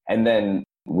And then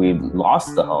we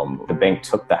lost the home. The bank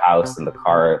took the house and the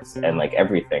cars and like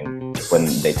everything when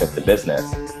they took the business.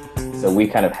 So we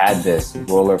kind of had this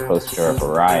roller coaster of a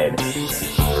ride.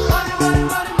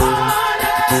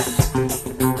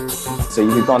 So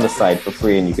you could go on the site for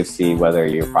free and you could see whether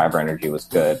your fiber energy was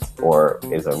good or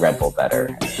is a Red Bull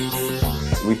better.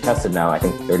 We've tested now, I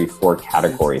think, 34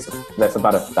 categories. That's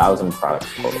about 1,000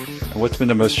 products total. And what's been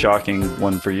the most shocking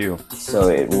one for you? So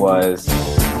it was...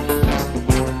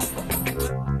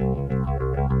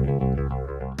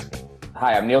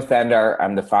 Hi, I'm Neil Thanedar.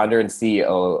 I'm the founder and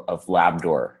CEO of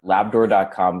LabDoor.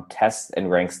 LabDoor.com tests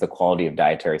and ranks the quality of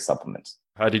dietary supplements.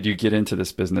 How did you get into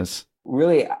this business?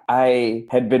 Really, I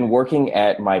had been working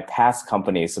at my past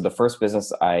company. So the first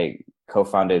business I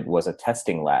co-founded was a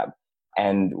testing lab.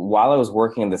 And while I was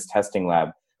working in this testing lab,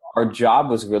 our job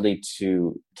was really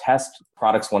to test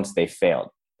products once they failed.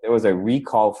 There was a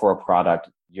recall for a product,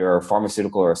 your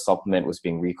pharmaceutical or a supplement was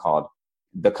being recalled.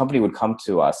 The company would come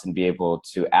to us and be able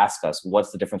to ask us,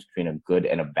 what's the difference between a good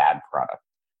and a bad product?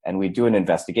 And we do an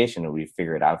investigation and we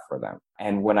figure it out for them.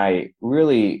 And when I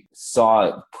really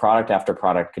saw product after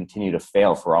product continue to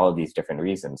fail for all of these different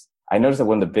reasons, I noticed that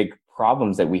one of the big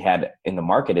problems that we had in the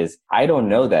market is I don't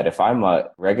know that if I'm a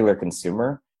regular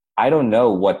consumer, I don't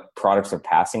know what products are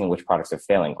passing and which products are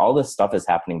failing. All this stuff is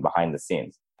happening behind the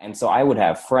scenes. And so I would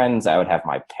have friends, I would have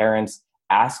my parents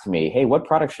ask me, hey, what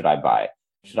product should I buy?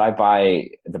 Should I buy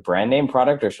the brand name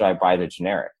product or should I buy the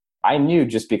generic? I knew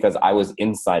just because I was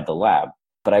inside the lab,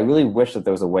 but I really wish that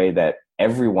there was a way that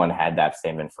everyone had that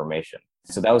same information.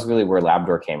 So that was really where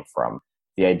LabDoor came from.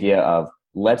 The idea of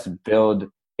let's build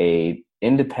a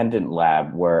independent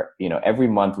lab where, every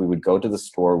month we would go to the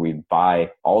store, we'd buy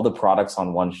all the products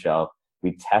on one shelf,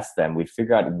 we'd test them, we'd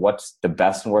figure out what's the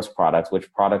best and worst products,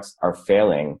 which products are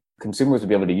failing. Consumers would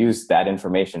be able to use that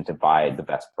information to buy the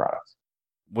best products.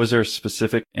 Was there a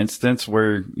specific instance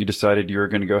where you decided you were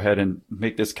going to go ahead and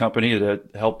make this company to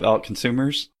help out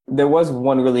consumers? There was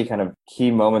one really kind of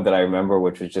key moment that I remember,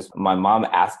 which was just my mom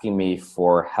asking me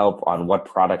for help on what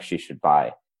product she should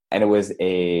buy. And it was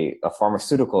a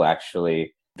pharmaceutical,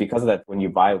 actually. Because of that, when you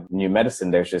buy new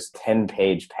medicine, there's just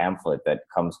 10-page pamphlet that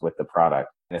comes with the product.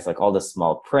 And it's like all this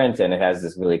small print, and it has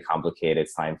this really complicated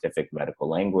scientific medical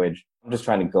language. I'm just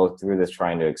trying to go through this,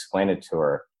 trying to explain it to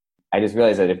her. I just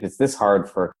realized that if it's this hard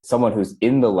for someone who's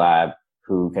in the lab,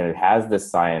 who kind of has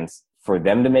this science, for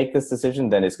them to make this decision,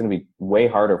 then it's going to be way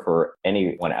harder for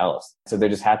anyone else. So there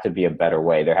just had to be a better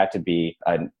way. There had to be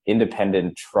an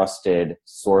independent, trusted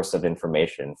source of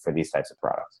information for these types of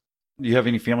products. Do you have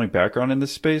any family background in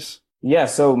this space? Yeah,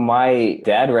 so my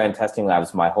dad ran testing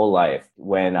labs my whole life.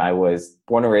 When I was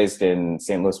born and raised in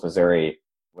St. Louis, Missouri,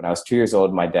 when I was 2 years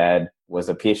old, my dad was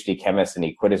a PhD chemist and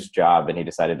he quit his job and he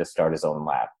decided to start his own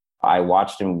lab. I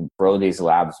watched him grow these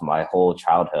labs my whole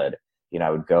childhood. I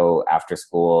would go after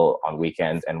school on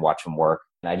weekends and watch him work.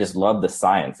 And I just love the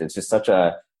science. It's just such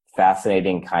a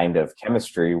fascinating kind of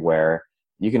chemistry where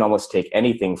you can almost take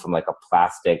anything from like a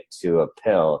plastic to a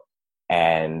pill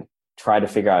and try to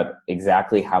figure out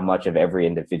exactly how much of every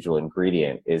individual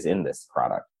ingredient is in this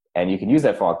product. And you can use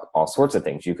that for all sorts of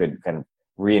things. You could kind of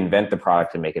reinvent the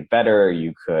product and make it better.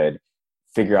 You could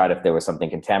figure out if there was something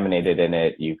contaminated in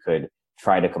it. You could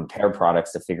try to compare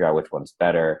products to figure out which one's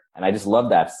better. And I just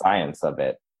love that science of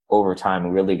it. Over time,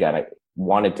 really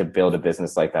wanted to build a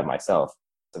business like that myself.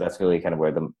 So that's really kind of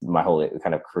where my whole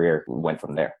kind of career went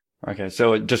from there. Okay.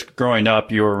 So just growing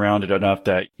up, you were around it enough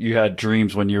that you had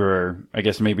dreams when you were, I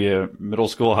guess, maybe a middle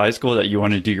school, high school, that you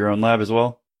wanted to do your own lab as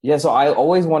well? Yeah. So I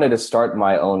always wanted to start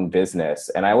my own business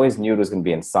and I always knew it was going to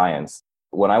be in science.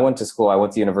 When I went to school, I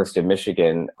went to the University of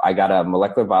Michigan. I got a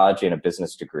molecular biology and a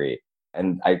business degree.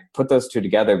 And I put those two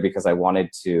together because I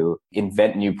wanted to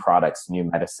invent new products, new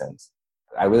medicines.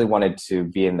 I really wanted to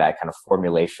be in that kind of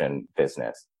formulation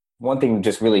business. One thing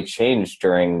just really changed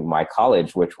during my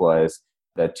college, which was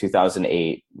the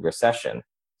 2008 recession.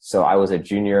 So I was a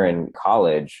junior in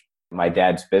college. My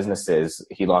dad's businesses,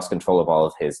 he lost control of all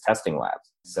of his testing labs.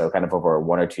 So kind of over a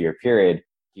 1 or 2 year period,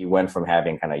 he went from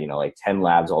having kind of, like 10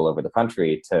 labs all over the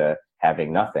country to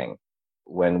having nothing.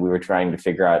 When we were trying to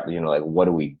figure out, like, what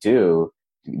do we do?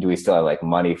 Do we still have like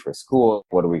money for school?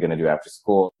 What are we going to do after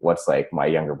school? What's like my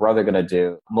younger brother going to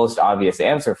do? Most obvious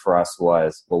answer for us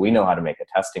was, well, we know how to make a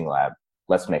testing lab.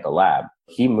 Let's make a lab.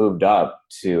 He moved up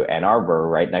to Ann Arbor,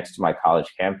 right next to my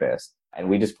college campus. And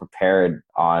we just prepared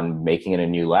on making it a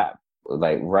new lab.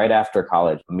 Like right after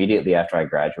college, immediately after I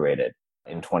graduated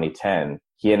in 2010,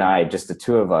 he and I, just the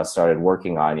two of us, started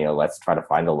working on, let's try to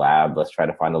find a lab, let's try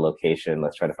to find a location,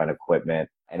 let's try to find equipment.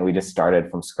 And we just started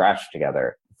from scratch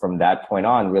together. from that point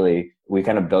on, really, we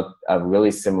kind of built a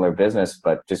really similar business,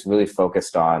 but just really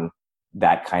focused on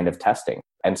that kind of testing.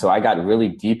 And so I got really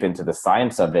deep into the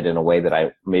science of it in a way that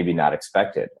I maybe not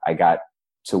expected. I got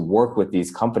to work with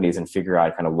these companies and figure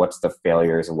out kind of what's the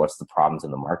failures and what's the problems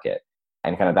in the market.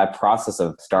 And kind of that process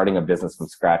of starting a business from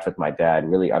scratch with my dad,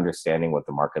 really understanding what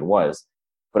the market was,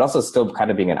 but also still kind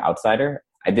of being an outsider.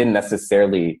 I didn't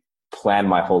necessarily plan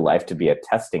my whole life to be a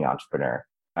testing entrepreneur.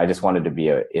 I just wanted to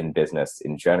be in business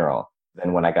in general.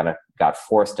 Then when I got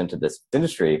forced into this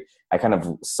industry, I kind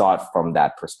of saw it from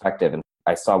that perspective, and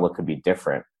I saw what could be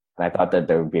different. And I thought that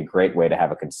there would be a great way to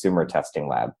have a consumer testing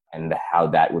lab and how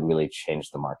that would really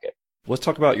change the market. Let's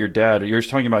talk about your dad. You're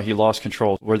talking about he lost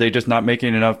control. Were they just not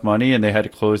making enough money and they had to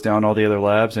close down all the other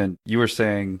labs? And you were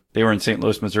saying they were in St.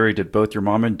 Louis, Missouri. Did both your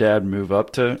mom and dad move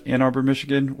up to Ann Arbor,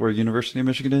 Michigan, where University of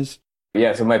Michigan is?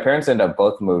 Yeah, so my parents ended up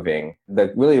both moving.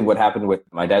 Really what happened with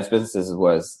my dad's businesses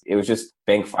was it was just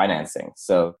bank financing.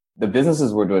 So the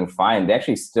businesses were doing fine. They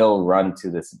actually still run to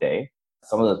this day.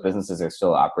 Some of those businesses are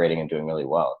still operating and doing really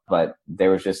well. But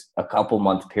there was just a couple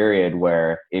month period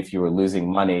where if you were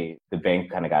losing money, the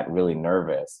bank kind of got really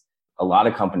nervous. A lot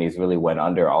of companies really went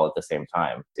under all at the same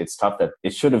time. It's tough that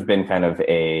it should have been kind of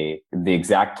the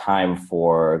exact time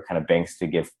for kind of banks to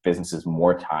give businesses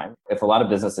more time. If a lot of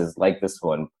businesses like this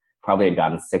one probably had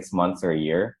gotten 6 months or a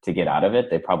year to get out of it,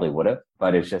 they probably would have.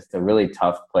 But it's just a really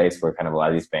tough place where kind of a lot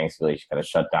of these banks really kind of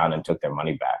shut down and took their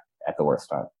money back at the worst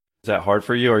time. Is that hard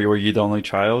for you, or were you the only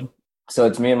child? So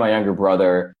it's me and my younger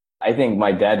brother. I think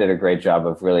my dad did a great job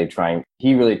of really trying.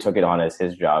 He really took it on as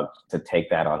his job to take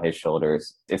that on his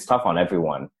shoulders. It's tough on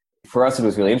everyone. For us, it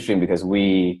was really interesting because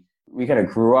we kind of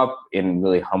grew up in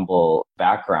really humble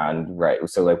background, right?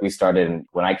 So like we started,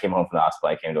 when I came home from the hospital,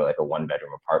 I came to like a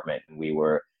 1-bedroom apartment, and we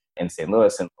were in St.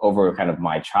 Louis. And over kind of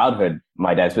my childhood,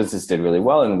 my dad's business did really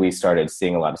well, and we started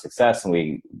seeing a lot of success, and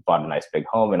we bought a nice big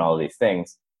home and all of these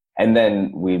things. And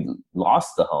then we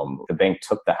lost the home. The bank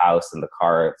took the house and the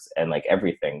cars and like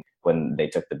everything when they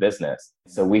took the business.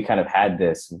 So we kind of had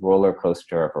this roller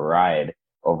coaster of a ride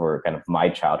over kind of my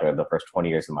childhood, the first 20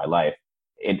 years of my life.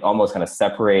 It almost kind of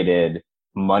separated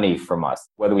money from us.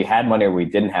 Whether we had money or we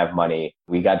didn't have money,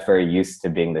 we got very used to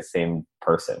being the same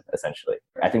person, essentially.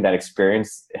 I think that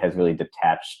experience has really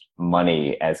detached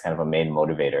money as kind of a main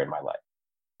motivator in my life.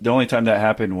 The only time that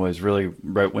happened was really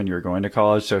right when you were going to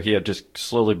college. So he had just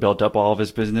slowly built up all of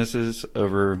his businesses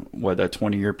over that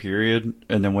 20-year period.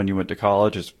 And then when you went to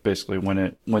college, it's basically when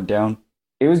it went down.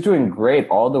 It was doing great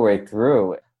all the way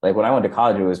through. Like when I went to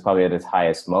college, it was probably at its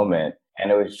highest moment. And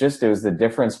it was the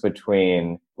difference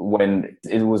between when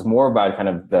it was more about kind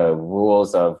of the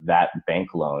rules of that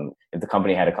bank loan. If the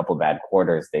company had a couple bad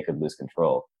quarters, they could lose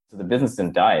control. So the business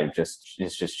didn't die. It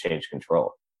just changed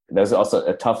control. That was also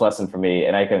a tough lesson for me.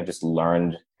 And I kind of just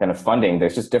learned kind of funding.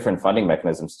 There's just different funding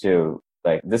mechanisms too.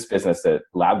 Like this business at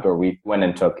LabDoor, we went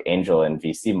and took angel and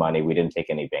VC money. We didn't take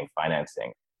any bank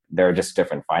financing. There are just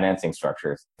different financing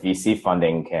structures. VC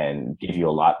funding can give you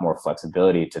a lot more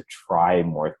flexibility to try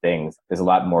more things. There's a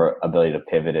lot more ability to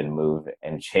pivot and move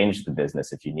and change the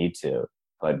business if you need to.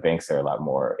 But banks are a lot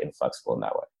more inflexible in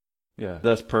that way. Yeah,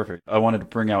 that's perfect. I wanted to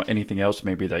bring out anything else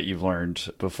maybe that you've learned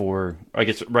before, I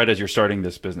guess, right as you're starting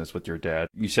this business with your dad.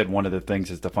 You said one of the things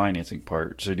is the financing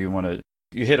part. So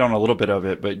you hit on a little bit of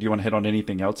it, but do you want to hit on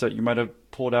anything else that you might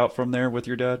have pulled out from there with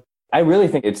your dad? I really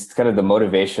think it's kind of the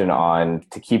motivation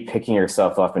to keep picking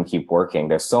yourself up and keep working.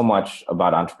 There's so much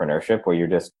about entrepreneurship where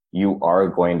you are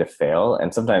going to fail.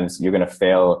 And sometimes you're going to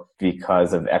fail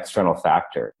because of external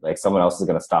factor. Like someone else is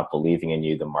going to stop believing in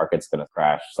you. The market's going to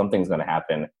crash. Something's going to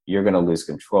happen. You're going to lose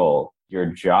control. Your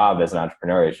job as an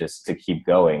entrepreneur is just to keep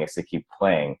going, is to keep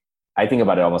playing. I think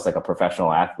about it almost like a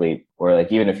professional athlete where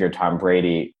like, even if you're Tom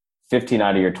Brady, 15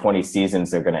 out of your 20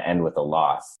 seasons are going to end with a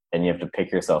loss, and you have to pick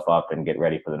yourself up and get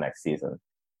ready for the next season.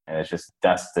 And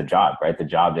that's the job, right? The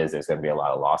job is there's going to be a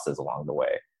lot of losses along the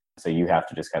way. So you have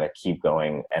to just kind of keep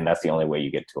going. And that's the only way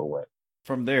you get to a win.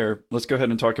 From there, let's go ahead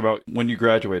and talk about when you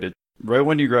graduated. Right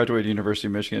when you graduated University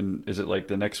of Michigan, is it like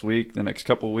the next week, the next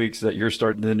couple of weeks that you're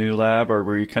starting the new lab, or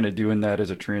were you kind of doing that as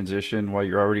a transition while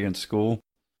you're already in school?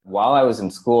 While I was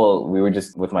in school, we would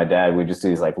just, with my dad, we'd just do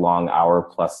these like long hour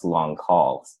plus long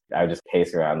calls. I would just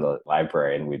pace around the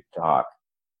library and we'd talk.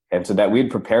 And so that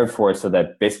we'd prepared for it so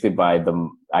that basically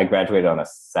I graduated on a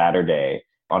Saturday.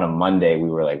 On a Monday, we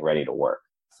were like ready to work.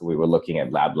 So we were looking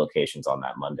at lab locations on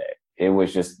that Monday. It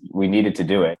was just, we needed to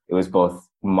do it. It was both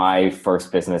my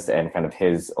first business and kind of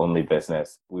his only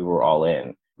business. We were all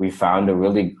in. We found a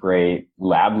really great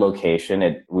lab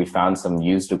location. We found some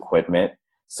used equipment.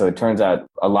 So it turns out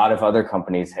a lot of other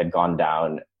companies had gone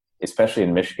down, especially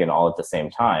in Michigan, all at the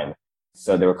same time.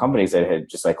 So there were companies that had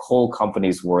just like whole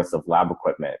companies worth of lab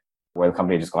equipment where the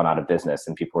company had just gone out of business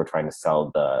and people were trying to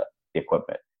sell the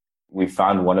equipment. We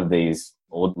found one of these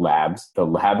old labs. The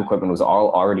lab equipment was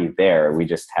all already there. We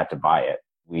just had to buy it.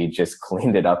 We just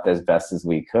cleaned it up as best as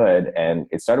we could. And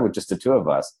it started with just the two of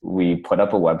us. We put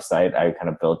up a website. I kind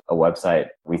of built a website.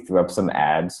 We threw up some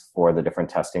ads for the different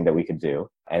testing that we could do.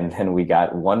 And then we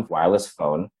got one wireless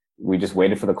phone. We just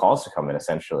waited for the calls to come in,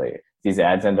 essentially. These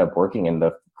ads ended up working in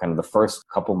the kind of the first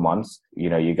couple months.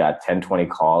 You got 10, 20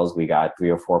 calls. We got 3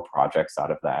 or 4 projects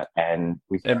out of that. And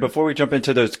before we jump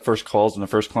into those first calls and the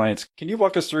first clients, can you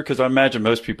walk us through, because I imagine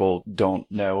most people don't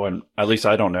know, and at least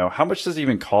I don't know, how much does it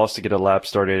even cost to get a lab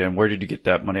started, and where did you get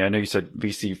that money? I know you said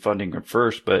VC funding at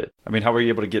first, but I mean, how were you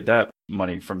able to get that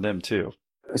money from them too?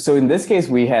 So in this case,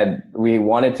 we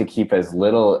wanted to keep as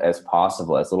little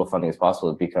funding as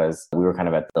possible, because we were kind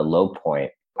of at the low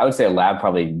point. I would say a lab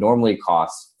probably normally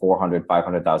costs $400,000,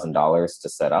 $500,000 to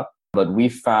set up. But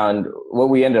what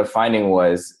we ended up finding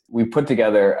was we put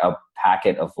together a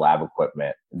packet of lab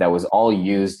equipment that was all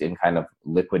used in kind of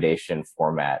liquidation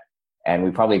format. And we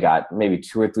probably got maybe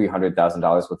 $200,000 or $300,000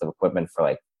 worth of equipment for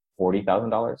like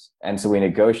 $40,000. And so we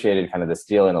negotiated kind of this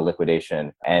deal in a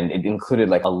liquidation, and it included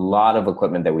like a lot of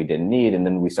equipment that we didn't need. And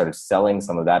then we started selling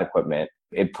some of that equipment.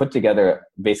 It put together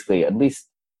basically at least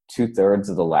 2/3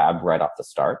 of the lab right off the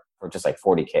start for just like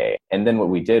 $40K. And then what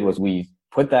we did was we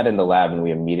put that in the lab and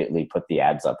we immediately put the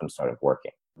ads up and started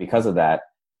working. Because of that,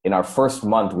 in our first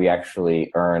month, we actually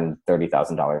earned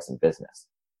 $30,000 in business.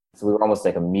 So we were almost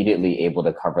like immediately able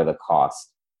to cover the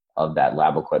cost of that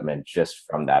lab equipment just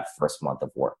from that first month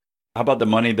of work. How about the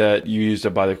money that you used to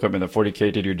buy the equipment, the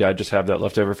 $40K? Did your dad just have that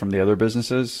left over from the other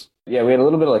businesses? Yeah, we had a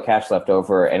little bit of cash left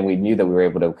over, and we knew that we were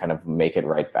able to kind of make it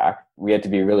right back. We had to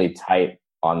be really tight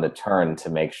on the turn to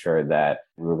make sure that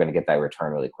we were going to get that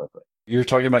return really quickly. You're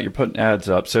talking about you're putting ads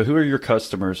up. So who are your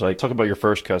customers? Like, talk about your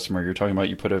first customer. You're talking about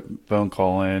you put a phone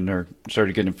call in or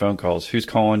started getting phone calls. Who's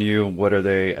calling you? What are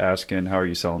they asking? How are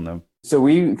you selling them? So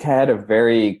we had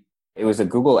it was a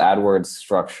Google AdWords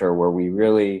structure where we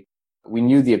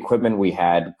knew the equipment we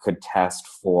had could test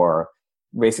for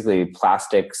basically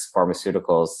plastics,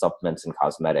 pharmaceuticals, supplements, and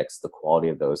cosmetics, the quality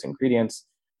of those ingredients.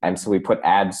 And so we put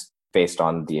ads based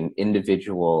on the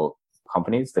individual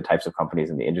companies, the types of companies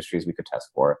and the industries we could test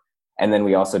for. And then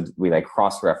we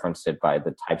cross-referenced it by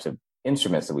the types of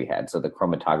instruments that we had. So the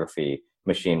chromatography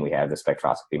machine we had, the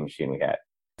spectroscopy machine we had.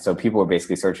 So people were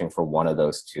basically searching for one of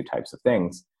those two types of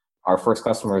things. Our first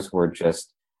customers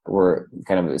were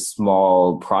kind of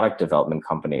small product development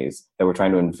companies that were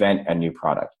trying to invent a new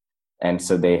product. And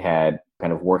so they had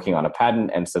kind of working on a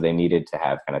patent, and so they needed to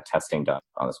have kind of testing done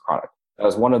on this product. That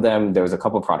was one of them. There was a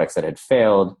couple of products that had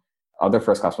failed. Other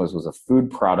first customers was a food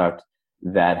product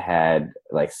that had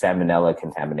like salmonella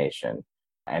contamination.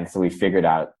 And so we figured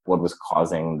out what was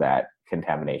causing that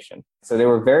contamination. So they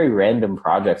were very random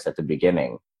projects at the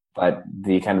beginning, but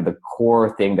the kind of the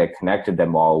core thing that connected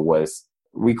them all was,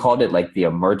 we called it like the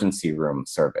emergency room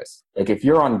service. Like if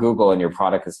you're on Google and your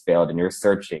product has failed and you're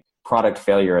searching product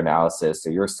failure analysis,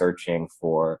 or you're searching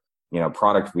for,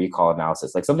 product recall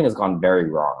analysis, like something has gone very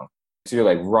wrong. So you're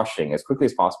like rushing as quickly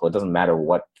as possible. It doesn't matter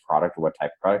what product or what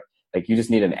type of product, like you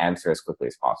just need an answer as quickly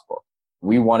as possible.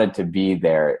 We wanted to be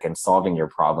there and solving your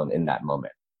problem in that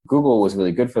moment. Google was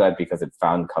really good for that because it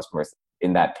found customers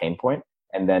in that pain point.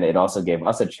 And then it also gave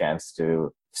us a chance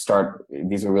to start.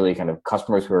 These were really kind of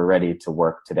customers who were ready to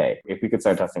work today. If we could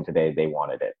start testing today, they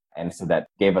wanted it. And so that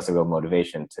gave us a real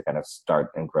motivation to kind of start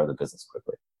and grow the business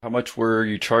quickly. How much were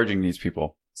you charging these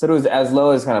people? So it was as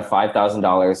low as kind of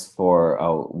 $5,000 for a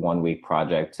 1-week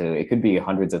project to it could be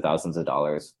hundreds of thousands of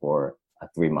dollars for a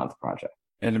 3-month project.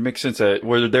 And it makes sense that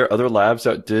were there other labs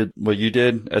that did what you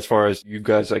did, as far as you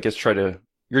guys, I guess,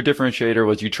 your differentiator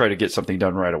was you try to get something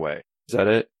done right away. Is that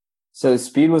it? So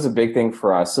speed was a big thing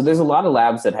for us. So there's a lot of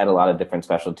labs that had a lot of different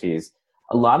specialties.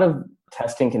 A lot of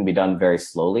testing can be done very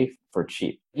slowly for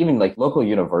cheap. Even like local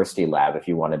university lab, if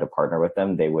you wanted to partner with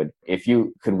them, if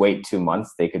you could wait 2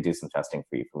 months, they could do some testing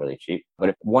for you for really cheap. But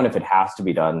if it has to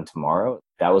be done tomorrow,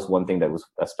 that was one thing that was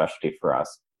a specialty for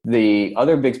us. The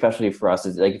other big specialty for us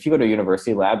is like, if you go to a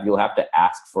university lab, you'll have to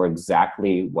ask for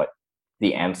exactly what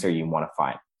the answer you want to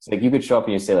find. So like you could show up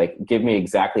and you say like, give me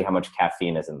exactly how much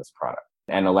caffeine is in this product.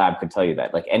 And a lab could tell you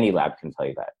that, like any lab can tell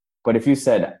you that. But if you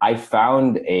said, I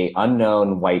found a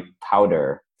unknown white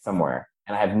powder somewhere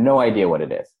and I have no idea what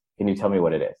it is, can you tell me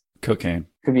what it is? Cocaine.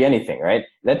 Could be anything, right?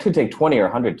 That could take 20 or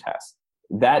 100 tests.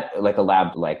 That, like a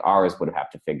lab like ours would have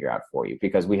to figure out for you,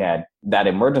 because we had that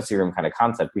emergency room kind of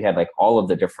concept. We had like all of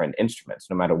the different instruments.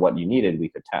 No matter what you needed, we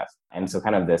could test. And so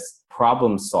kind of this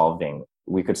problem solving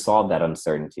we could solve that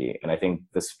uncertainty. And I think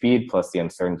the speed plus the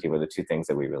uncertainty were the two things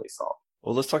that we really solved.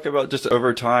 Well, let's talk about just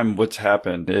over time what's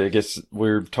happened. I guess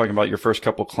we're talking about your first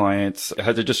couple clients.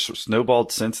 Has it just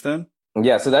snowballed since then?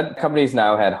 Yeah, so that company's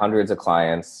now had hundreds of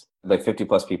clients, like 50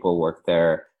 plus people work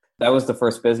there. That was the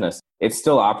first business. It's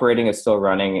still operating, it's still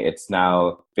running. It's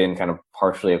now been kind of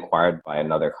partially acquired by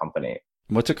another company.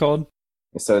 What's it called?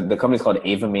 So the company's called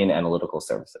Avomeen Analytical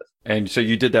Services. And so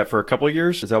you did that for a couple of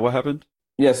years? Is that what happened?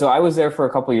 Yeah, so I was there for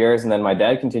a couple of years, and then my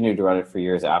dad continued to run it for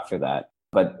years after that.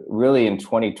 But really in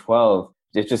 2012,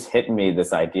 it just hit me,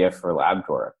 this idea for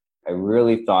LabDoor. I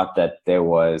really thought that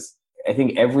I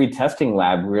think every testing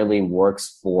lab really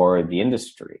works for the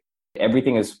industry.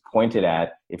 Everything is pointed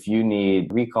at, if you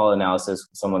need recall analysis,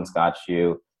 someone's got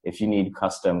you. If you need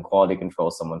custom quality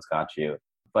control, someone's got you.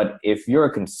 But if you're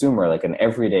a consumer, like an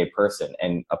everyday person,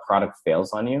 and a product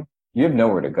fails on you, you have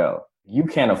nowhere to go. You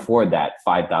can't afford that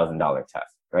 $5,000 test,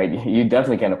 right? You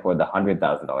definitely can't afford the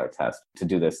 $100,000 test to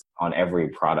do this on every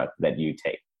product that you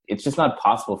take. It's just not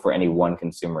possible for any one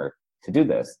consumer to do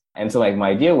this. And so like my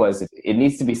idea was it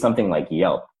needs to be something like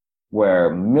Yelp,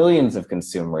 where millions of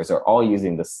consumers are all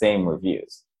using the same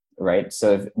reviews, right?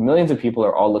 So if millions of people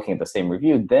are all looking at the same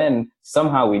review, then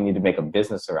somehow we need to make a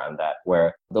business around that,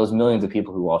 where those millions of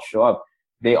people who all show up,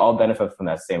 they all benefit from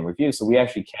that same review. So we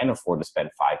actually can afford to spend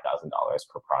 $5,000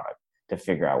 per product to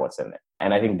figure out what's in it.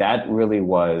 And I think that really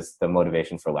was the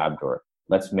motivation for LabDoor.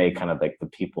 Let's make kind of like the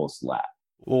people's lab.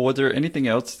 Well, was there anything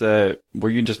else were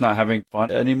you just not having fun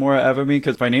anymore at Avomeen?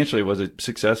 Because financially, was it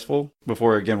successful?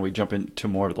 Before, again, we jump into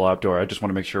more of the LabDoor, I just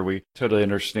want to make sure we totally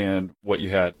understand what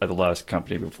you had at the last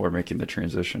company before making the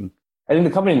transition. I think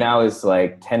the company now is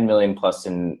like 10 million plus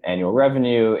in annual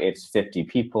revenue. It's 50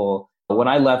 people. When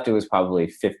I left, it was probably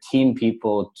 15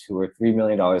 people, $2 or $3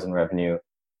 million in revenue,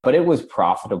 but it was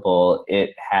profitable.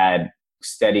 It had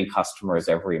steady customers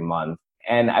every month.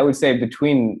 And I would say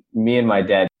between me and my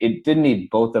dad, it didn't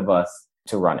need both of us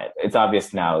to run it. It's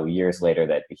obvious now, years later,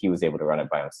 that he was able to run it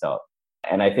by himself.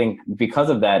 And I think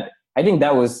because of that, I think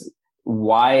that was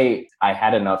why I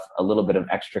had a little bit of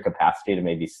extra capacity to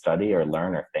maybe study or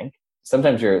learn or think.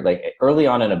 Sometimes you're like early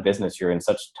on in a business, you're in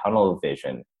such tunnel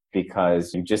vision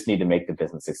because you just need to make the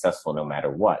business successful no matter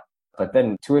what. But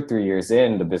then 2 or 3 years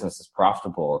in, the business is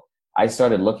profitable. I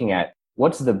started looking at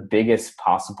what's the biggest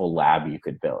possible lab you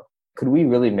could build. Could we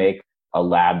really make a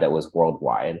lab that was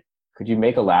worldwide? Could you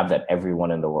make a lab that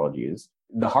everyone in the world used?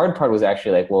 The hard part was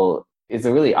actually like, well, is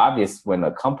it really obvious when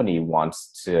a company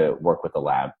wants to work with a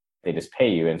lab, they just pay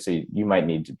you. And so you might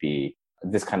need to be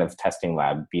this kind of testing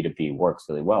lab, B2B works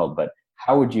really well, but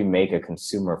how would you make a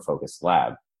consumer focused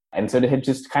lab? And so it had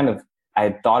just kind of, I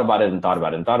had thought about it and thought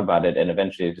about it and thought about it. And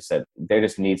eventually it just said, there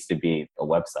just needs to be a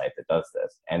website that does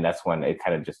this. And that's when it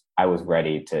kind of just, I was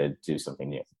ready to do something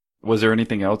new. Was there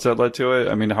anything else that led to it?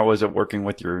 I mean, how was it working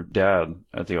with your dad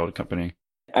at the old company?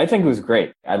 I think it was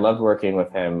great. I loved working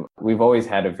with him. We've always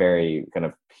had a very kind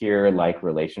of peer-like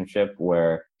relationship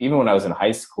where even when I was in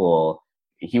high school,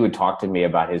 he would talk to me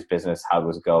about his business, how it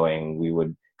was going. We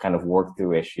would kind of work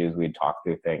through issues. We'd talk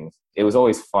through things. It was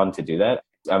always fun to do that.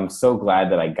 I'm so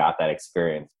glad that I got that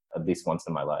experience at least once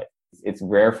in my life. It's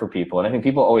rare for people. And I think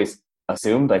people always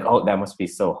assumed like, oh, that must be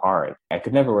so hard. I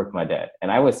could never work with my dad.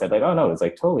 And I always said like, oh no, it's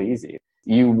like totally easy.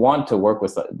 You want to work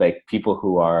with like people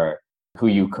who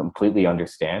you completely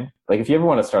understand. Like if you ever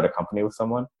want to start a company with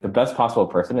someone, the best possible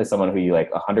person is someone who you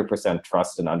like 100%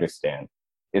 trust and understand.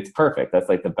 It's perfect. That's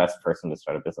like the best person to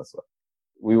start a business with.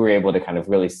 We were able to kind of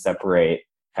really separate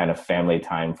kind of family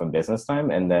time from business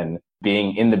time. And then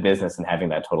being in the business and having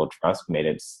that total trust made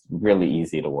it really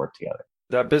easy to work together.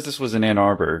 That business was in Ann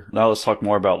Arbor. Now let's talk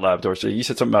more about LabDoor. So you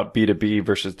said something about B2B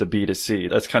versus the B2C.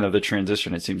 That's kind of the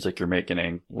transition it seems like you're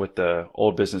making with the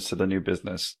old business to the new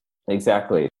business.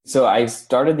 Exactly. So I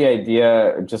started the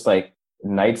idea just like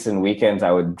nights and weekends,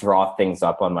 I would draw things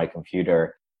up on my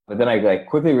computer. But then I like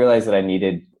quickly realized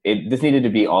that this needed to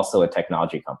be also a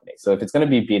technology company. So if it's going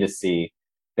to be B2C,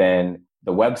 then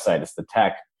the website is the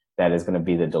tech that is going to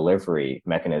be the delivery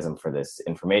mechanism for this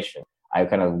information. I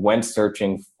kind of went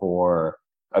searching for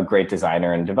a great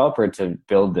designer and developer to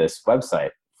build this website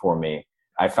for me.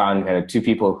 I found kind of two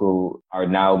people who are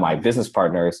now my business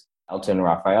partners, Elton and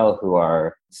Raphael, who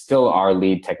are still our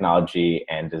lead technology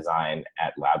and design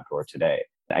at LabDoor today.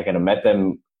 I kind of met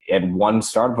them at one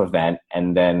startup event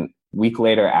and then a week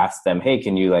later asked them, hey,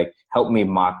 can you like help me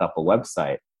mock up a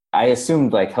website? I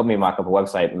assumed like help me mock up a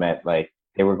website meant like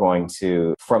they were going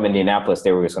to, from Indianapolis,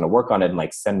 they were just going to work on it and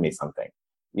like send me something,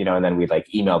 and then we'd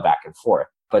like email back and forth.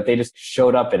 But they just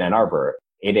showed up in Ann Arbor,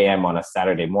 8 a.m. on a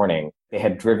Saturday morning. They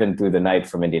had driven through the night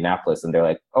from Indianapolis and they're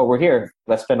like, oh, we're here.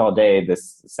 Let's spend all day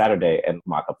this Saturday and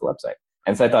mock up the website.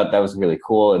 And so I thought that was really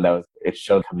cool. And it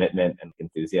showed commitment and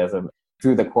enthusiasm.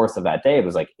 Through the course of that day, it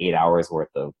was like 8 hours worth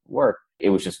of work. It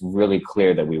was just really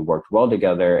clear that we worked well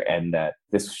together and that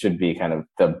this should be kind of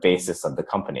the basis of the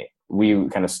company. We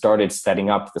kind of started setting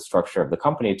up the structure of the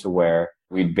company to where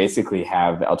we'd basically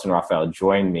have Elton Raphael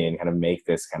join me and kind of make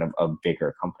this kind of a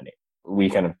bigger company. We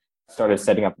kind of started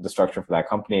setting up the structure for that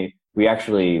company. We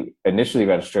actually initially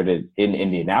registered it in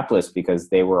Indianapolis because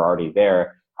they were already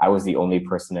there. I was the only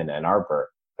person in Ann Arbor.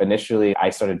 Initially,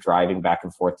 I started driving back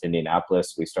and forth to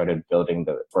Indianapolis. We started building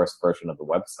the first version of the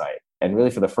website. And really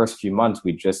for the first few months,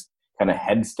 we just kind of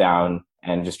heads down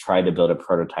and just tried to build a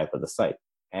prototype of the site.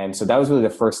 And so that was really the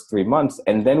first 3 months.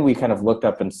 And then we kind of looked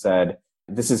up and said,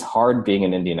 this is hard being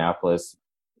in Indianapolis.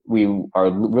 We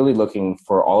are really looking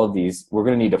for all of these. We're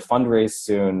going to need to fundraise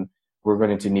soon. We're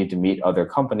going to need to meet other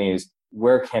companies.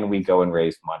 Where can we go and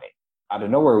raise money? Out of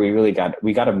nowhere, we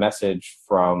got a message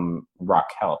from Rock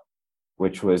Health,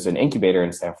 which was an incubator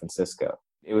in San Francisco.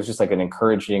 It was just like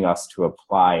encouraging us to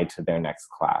apply to their next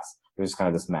class. It was kind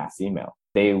of this mass email.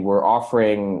 They were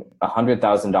offering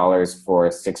 $100,000 for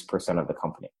 6% of the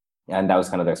company. And that was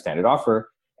kind of their standard offer.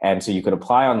 And so you could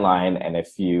apply online. And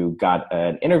if you got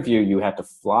an interview, you had to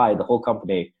fly the whole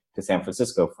company to San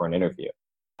Francisco for an interview.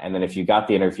 And then if you got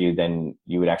the interview, then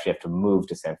you would actually have to move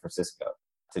to San Francisco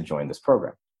to join this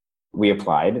program. We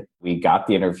applied. We got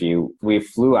the interview. We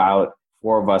flew out,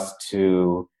 4 of us,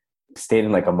 to stayed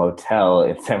in like a motel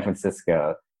in San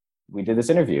Francisco. We did this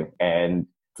interview, and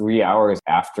 3 hours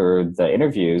after the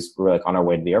interviews, we were like on our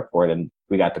way to the airport, and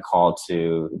we got the call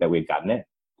that we'd gotten in.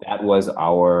 That was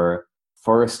our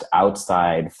first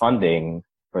outside funding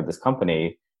for this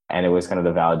company, and it was kind of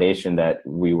the validation that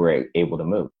we were able to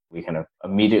move. We kind of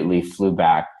immediately flew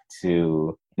back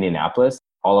to Indianapolis.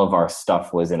 All of our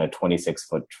stuff was in a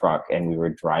 26-foot truck, and we were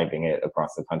driving it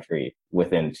across the country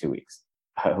within 2 weeks.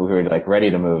 We were like ready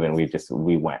to move, and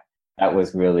we went. That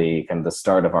was really kind of the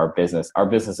start of our business. Our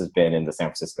business has been in the San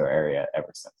Francisco area ever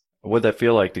since. What'd that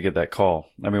feel like to get that call?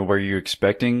 I mean, were you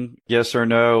expecting yes or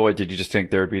no? Or did you just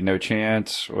think there would be no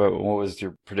chance? What was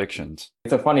your predictions?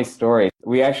 It's a funny story.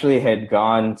 We actually had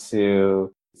gone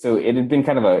to, so it had been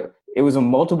it was a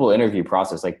multiple interview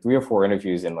process, like 3 or 4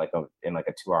 interviews in like a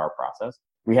 2-hour process.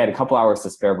 We had a couple hours to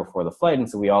spare before the flight. And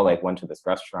so we all like went to this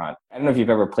restaurant. I don't know if you've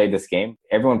ever played this game.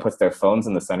 Everyone puts their phones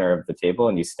in the center of the table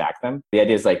and you stack them. The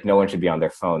idea is like no one should be on their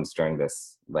phones during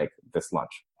this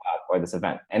lunch or this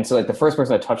event. And so like the first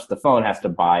person that touched the phone has to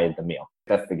buy the meal.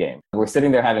 That's the game. We're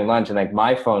sitting there having lunch and like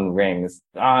my phone rings.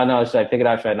 Oh no, should I pick it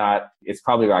up? Should I not? It's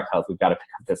probably Rock Health. We've got to pick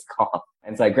up this call.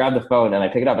 And so I grab the phone and I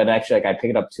pick it up, and actually like I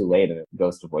pick it up too late and it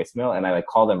goes to voicemail, and I like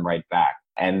call them right back.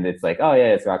 And it's like, oh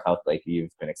yeah, it's Rock Health. Like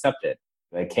you've been accepted.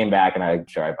 I came back and I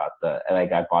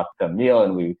bought the meal,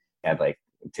 and we had like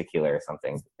tequila or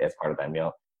something as part of that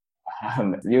meal.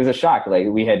 It was a shock. Like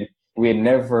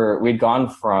we'd gone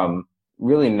from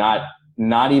really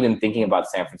not even thinking about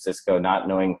San Francisco, not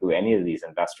knowing who any of these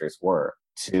investors were,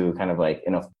 to kind of like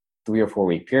in a 3 or 4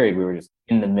 week period, we were just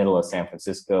in the middle of San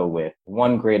Francisco with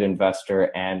one great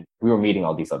investor, and we were meeting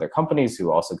all these other companies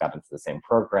who also got into the same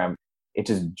program. It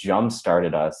just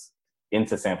jump-started us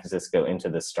into San Francisco, into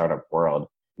this startup world.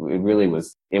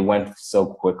 It went so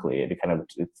quickly. It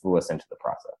threw us into the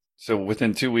process. So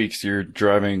within 2 weeks, you're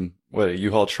driving a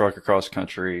U-Haul truck across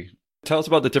country. Tell us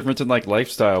about the difference in like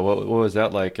lifestyle. What was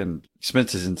that like, and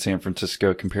expenses in San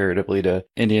Francisco comparatively to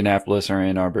Indianapolis or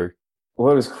Ann Arbor?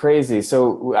 Well, it was crazy.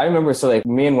 So I remember,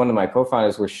 me and one of my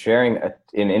co-founders were sharing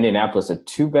in Indianapolis a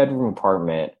 2-bedroom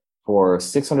apartment for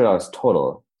 $600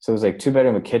 total. So it was like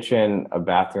 2-bedroom, a kitchen, a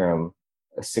bathroom,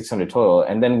 $600 total.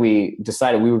 And then we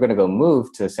decided we were going to go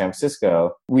move to San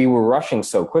Francisco. We were rushing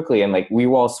so quickly, and like we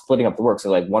were all splitting up the work. So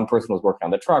like one person was working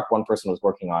on the truck, one person was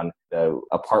working on the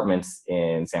apartments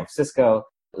in San Francisco.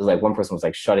 It was like one person was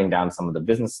like shutting down some of the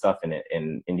business stuff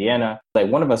in Indiana. Like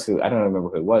one of us who, I don't remember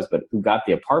who it was, but who got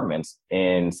the apartments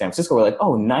in San Francisco, were like,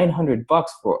 oh,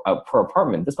 $900 per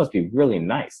apartment. This must be really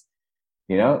nice,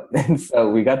 you know? And so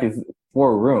we got these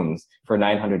 4 rooms for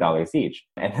 $900 each.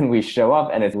 And then we show up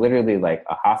and it's literally like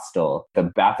a hostel. The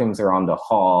bathrooms are on the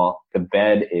hall. The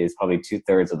bed is probably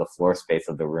 2/3 of the floor space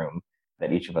of the room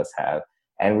that each of us have.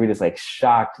 And we're just like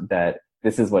shocked that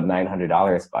this is what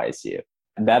 $900 buys you.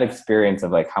 And that experience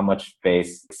of like how much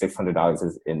space $600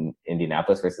 is in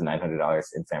Indianapolis versus $900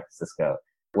 in San Francisco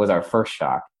was our first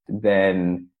shock.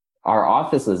 Then our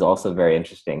office was also very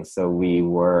interesting. So we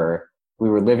were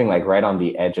living like right on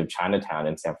the edge of Chinatown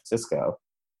in San Francisco.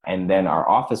 And then our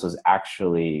office was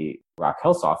actually Rock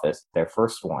Health's office, their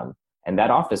first one. And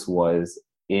that office was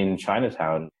in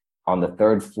Chinatown on the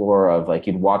 3rd floor of like,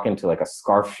 you'd walk into like a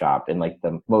scarf shop in like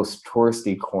the most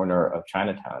touristy corner of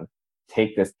Chinatown.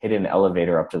 take this hidden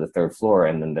elevator up to the third floor.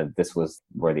 And then this was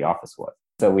where the office was.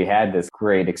 So we had this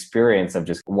great experience of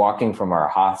just walking from our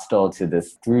hostel to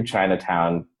this through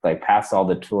Chinatown, like past all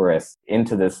the tourists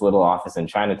into this little office in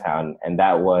Chinatown. And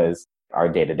that was our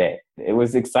day to day. It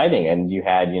was exciting. And you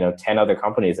had, 10 other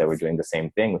companies that were doing the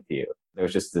same thing with you. There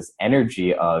was just this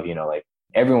energy of, like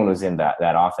everyone was in that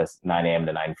office 9 a.m.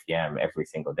 to 9 p.m. every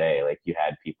single day. Like you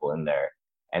had people in there.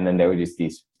 And then there were just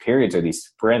these periods or these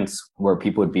sprints where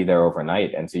people would be there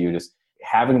overnight. And so you just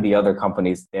having the other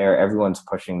companies there, everyone's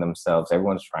pushing themselves,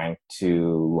 everyone's trying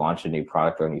to launch a new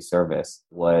product or a new service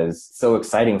was so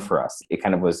exciting for us. It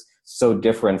kind of was so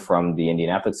different from the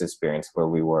Indianapolis experience where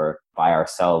we were by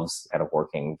ourselves and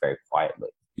working very quietly.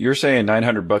 You're saying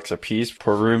 $900 a piece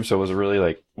per room. So it was really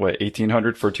like, what,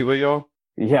 $1,800 for two of y'all?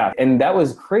 Yeah. And that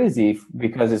was crazy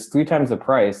because it's 3 times the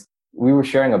price. We were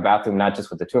sharing a bathroom, not just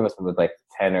with the two of us, but with like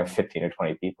 10 or 15 or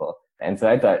 20 people. And so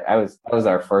I thought that was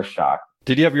our first shock.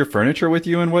 Did you have your furniture with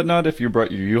you and whatnot if you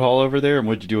brought your U-Haul over there? And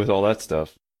what'd you do with all that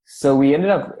stuff? So we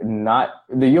ended up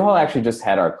the U-Haul actually just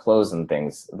had our clothes and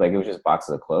things. Like it was just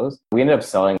boxes of clothes. We ended up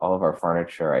selling all of our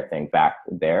furniture, I think, back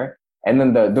there. And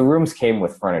then the rooms came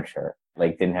with furniture,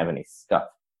 like didn't have any stuff.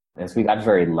 And so we got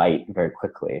very light very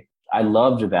quickly. I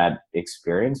loved that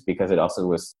experience because it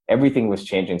also everything was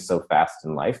changing so fast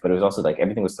in life, but it was also like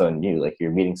everything was so new. Like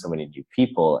you're meeting so many new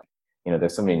people.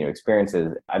 There's so many new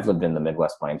experiences. I've lived in the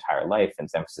Midwest my entire life, and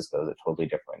San Francisco is a totally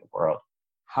different world.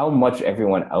 How much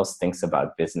everyone else thinks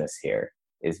about business here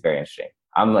is very interesting.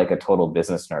 I'm like a total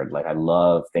business nerd. Like I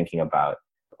love thinking about,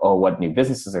 what new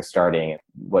businesses are starting,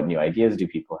 what new ideas do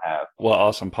people have. What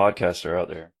awesome podcasts are out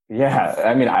there. Yeah.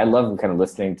 I mean, I love kind of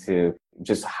listening to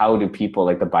just how do people,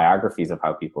 like the biographies of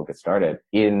how people get started.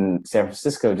 In San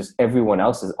Francisco, just everyone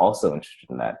else is also interested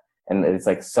in that. And it's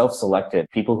like self-selected.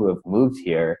 People who have moved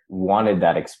here wanted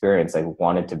that experience. They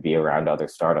wanted to be around other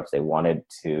startups. They wanted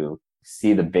to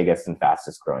see the biggest and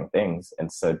fastest growing things.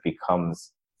 And so it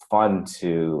becomes fun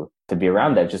to be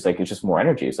around that. Just like, it's just more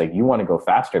energy. It's like you want to go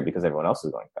faster because everyone else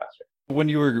is going faster. When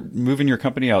you were moving your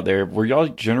company out there, were y'all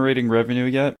generating revenue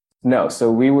yet? No.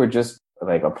 So we were just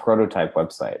like a prototype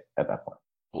website at that point.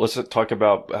 Let's talk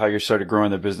about how you started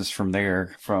growing the business from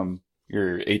there, from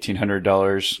your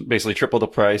 $1,800, basically triple the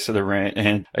price of the rent.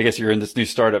 And I guess you're in this new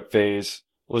startup phase.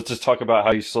 Let's just talk about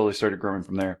how you slowly started growing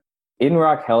from there. In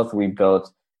Rock Health, we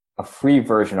built a free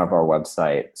version of our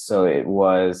website. So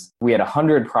we had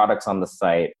 100 products on the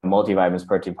site, multivitamins,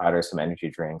 protein powders, some energy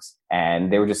drinks,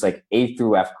 and they were just like A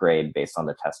through F grade based on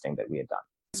the testing that we had done.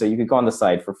 So you could go on the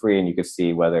site for free and you could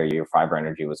see whether your fiber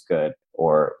energy was good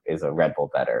or is a Red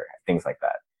Bull better, things like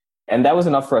that. And that was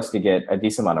enough for us to get a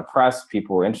decent amount of press.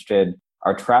 People were interested.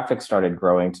 Our traffic started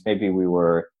growing to maybe we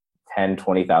were 10,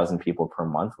 20,000 people per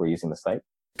month were using the site.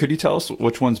 Could you tell us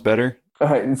which one's better?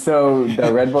 So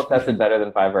the Red Bull tested better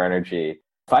than Fiber Energy.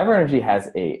 Fiber Energy has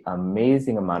an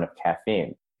amazing amount of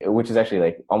caffeine, which is actually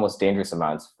like almost dangerous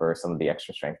amounts for some of the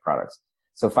extra strength products.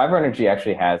 So Fiber Energy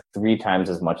actually has 3 times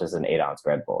as much as an 8-ounce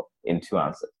Red Bull in 2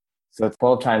 ounces. So it's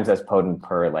 12 times as potent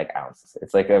per like ounce.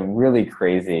 It's like a really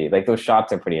crazy, like those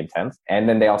shots are pretty intense. And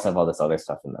then they also have all this other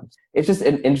stuff in them. It's just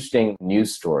an interesting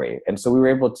news story. And so we were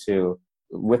able to,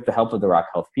 with the help of the Rock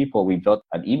Health people, we built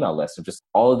an email list of just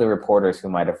all of the reporters who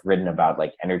might have written about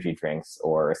like energy drinks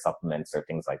or supplements or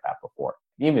things like that before,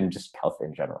 even just health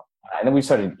in general. And then we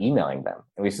started emailing them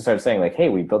and we started saying like, hey,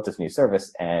 we built this new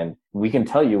service and we can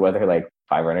tell you whether like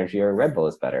Fiber Energy or Red Bull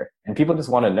is better. And people just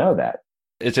want to know that.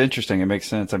 It's interesting. It makes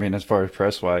sense. I mean, as far as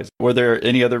press-wise, were there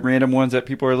any other random ones that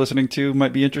people are listening to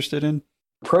might be interested in?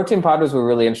 Protein powders were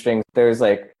really interesting. There's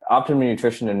like Optimum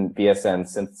Nutrition and BSN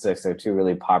Synthesis are 2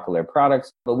 really popular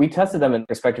products, but we tested them in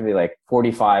respectively like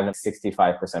 45 and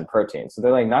 65% protein. So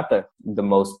they're like not the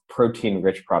most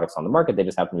protein-rich products on the market. They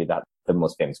just happen to be the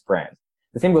most famous brands.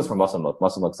 The same goes for muscle milk.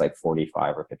 Muscle milk's like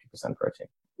 45 or 50% protein.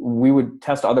 We would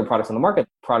test other products on the market,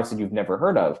 products that you've never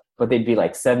heard of, but they'd be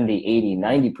like 70, 80,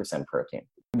 90% protein.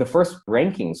 The first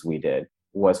rankings we did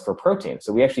was for protein.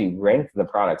 So we actually ranked the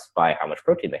products by how much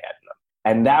protein they had in them.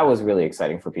 And that was really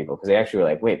exciting for people because they actually were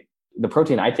like, wait, the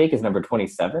protein I take is number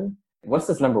 27? What's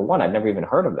this number 1? I've never even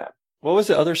heard of that. What was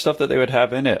the other stuff that they would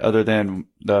have in it other than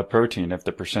the protein if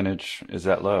the percentage is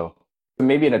that low?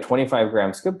 Maybe in a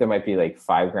 25-gram scoop, there might be like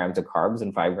 5 grams of carbs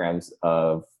and 5 grams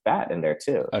of fat in there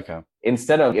too. Okay.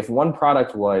 Instead of if one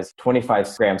product was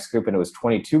 25-gram scoop and it was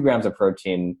 22 grams of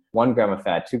protein, 1 gram of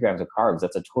fat, 2 grams of carbs,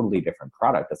 that's a totally different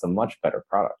product. That's a much better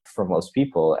product for most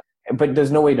people. But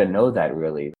there's no way to know that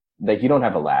really. Like you don't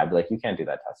have a lab, like you can't do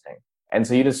that testing. And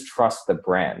so you just trust the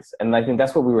brands. And I think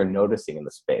that's what we were noticing in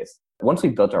the space. Once we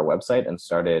built our website and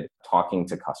started talking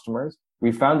to customers,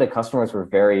 we found that customers were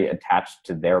very attached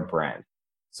to their brand.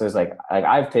 So it's like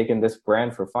I've taken this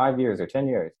brand for 5 years or 10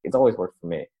 years. It's always worked for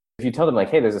me. If you tell them like,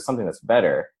 hey, there's something that's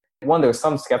better, one, there's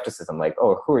some skepticism like,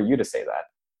 oh, who are you to say that?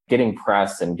 Getting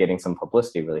press and getting some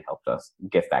publicity really helped us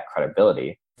get that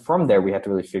credibility. From there, we had to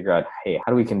really figure out, hey,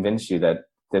 how do we convince you that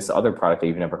this other product that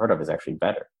you've never heard of is actually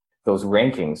better? Those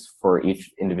rankings for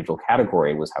each individual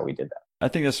category was how we did that. I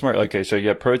think that's smart. Okay, so you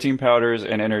have protein powders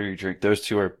and energy drink. Those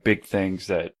two are big things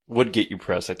that would get you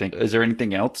press, I think. Is there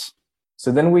anything else?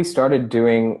 So then we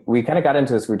kind of got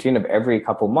into this routine of every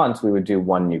couple months, we would do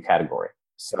one new category.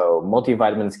 So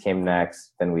multivitamins came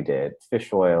next, then we did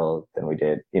fish oil, then we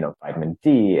did, vitamin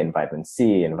D and vitamin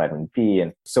C and vitamin B.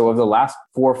 And so over the last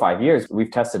 4 or 5 years, we've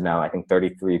tested now, I think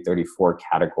 33, 34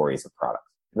 categories of products.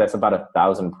 That's about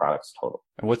 1,000 products total.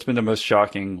 And what's been the most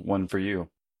shocking one for you?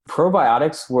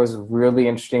 Probiotics was really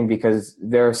interesting because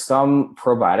there are some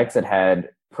probiotics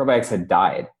had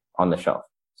died on the shelf.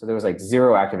 So there was like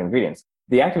 0 active ingredients.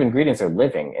 The active ingredients are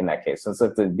living in that case. So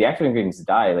if the active ingredients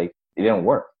die, like it didn't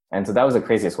work. And so that was the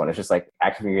craziest one. It's just like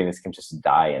active ingredients can just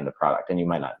die in the product and you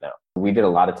might not know. We did a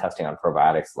lot of testing on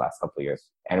probiotics the last couple of years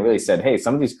and really said, hey,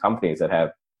 some of these companies that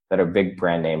are big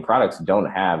brand name products don't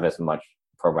have as much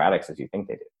probiotics as you think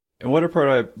they do. And what are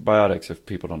probiotics if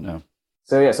people don't know?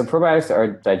 So probiotics are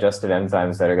digestive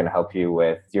enzymes that are going to help you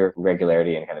with your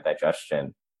regularity and kind of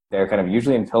digestion. They're kind of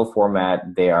usually in pill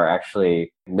format. They are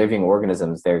actually living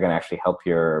organisms. They're going to actually help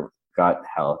your gut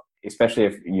health, especially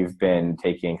if you've been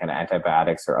taking kind of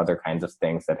antibiotics or other kinds of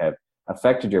things that have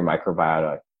affected your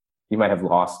microbiota. You might have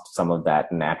lost some of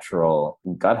that natural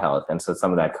gut health. And so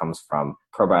some of that comes from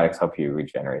probiotics help you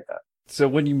regenerate that. So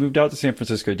when you moved out to San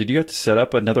Francisco, did you have to set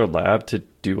up another lab to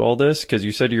do all this? Because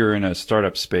you said you were in a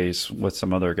startup space with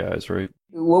some other guys, right?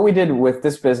 What we did with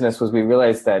this business was we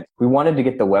realized that we wanted to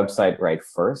get the website right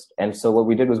first. And so what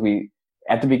we did was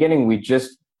at the beginning, we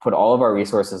just put all of our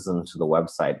resources into the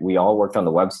website. We all worked on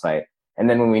the website. And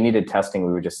then when we needed testing,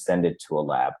 we would just send it to a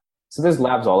lab. So there's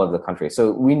labs all over the country.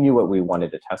 So we knew what we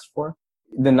wanted to test for.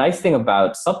 The nice thing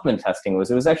about supplement testing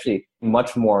was it was actually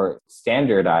much more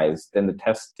standardized than the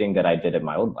testing that I did at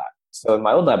my old lab. So in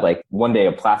my old lab, like one day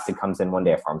a plastic comes in, one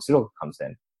day a pharmaceutical comes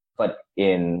in. But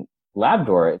in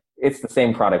LabDoor, it's the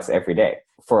same products every day.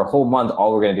 For a whole month,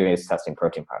 all we're going to do is testing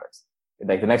protein powders.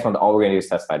 Like the next month, all we're going to do is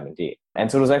test vitamin D. And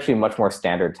so it was actually much more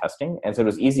standard testing. And so it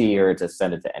was easier to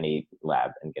send it to any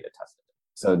lab and get it tested.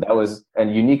 So that was a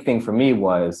unique thing for me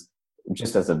was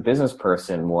just as a business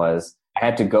person was I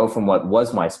had to go from what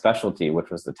was my specialty, which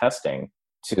was the testing,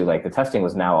 to like the testing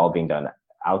was now all being done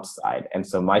outside. And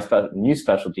so my new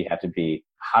specialty had to be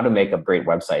how to make a great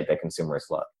website that consumers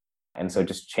love. And so it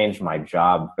just changed my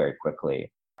job very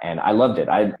quickly. And I loved it.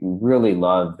 I really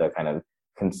loved the kind of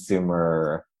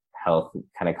consumer health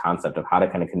kind of concept of how to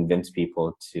kind of convince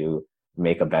people to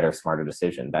make a better, smarter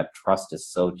decision. That trust is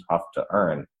so tough to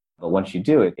earn. But once you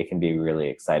do it, it can be really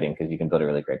exciting because you can build a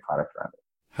really great product around it.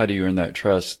 How do you earn that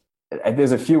trust?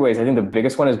 There's a few ways. I think the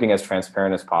biggest one is being as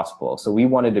transparent as possible. So we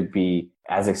wanted to be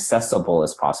as accessible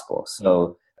as possible.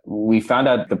 So we found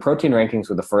out the protein rankings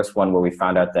were the first one where we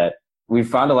found out that we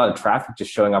found a lot of traffic just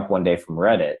showing up one day from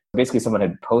Reddit. Basically, someone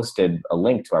had posted a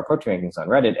link to our protein rankings on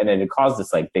Reddit, and it had caused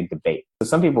this like big debate. So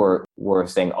some people were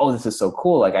saying, oh, this is so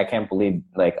cool. Like, I can't believe,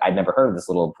 like, I'd never heard of this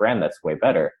little brand that's way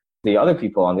better. The other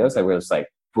people on the other side were just like,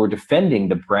 were defending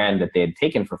the brand that they had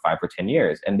taken for 5 or 10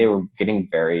 years. And they were getting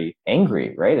very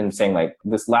angry, right? And saying like,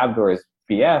 this LabDoor is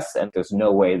BS and there's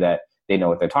no way that they know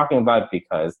what they're talking about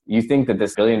because you think that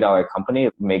this $1 billion company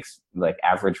makes like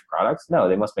average products. No,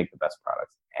 they must make the best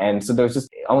products. And so there was just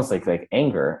almost like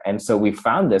anger. And so we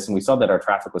found this and we saw that our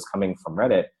traffic was coming from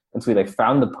Reddit. And so we like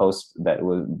found the post that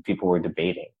people were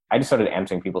debating. I just started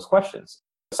answering people's questions.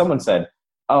 Someone said,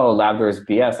 oh, LabDoor is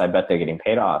BS. I bet they're getting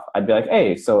paid off. I'd be like,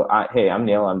 hey, I'm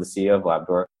Neil. I'm the CEO of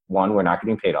LabDoor. 1, we're not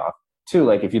getting paid off. 2,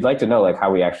 like, if you'd like to know like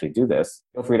how we actually do this,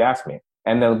 feel free to ask me.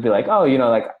 And they'll be like, oh,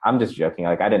 like, I'm just joking.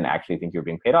 Like, I didn't actually think you were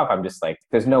being paid off. I'm just like,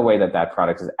 there's no way that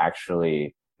product is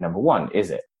actually number 1,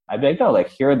 is it? I'd be like, no, like,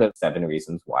 here are the 7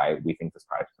 reasons why we think this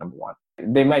product is number 1.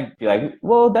 They might be like,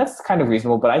 well, that's kind of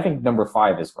reasonable, but I think number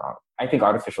 5 is wrong. I think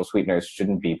artificial sweeteners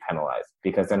shouldn't be penalized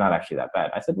because they're not actually that bad.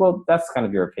 I said, well, that's kind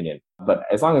of your opinion. But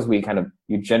as long as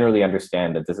you generally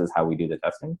understand that this is how we do the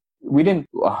testing. We didn't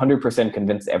 100%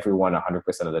 convince everyone 100%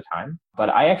 of the time, but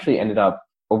I actually ended up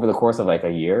over the course of like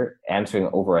a year answering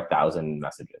over 1,000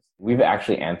 messages. We've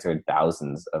actually answered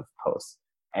thousands of posts.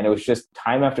 And it was just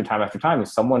time after time after time. If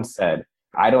someone said,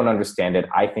 I don't understand it.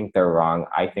 I think they're wrong.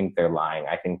 I think they're lying.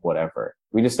 I think whatever.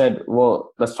 We just said,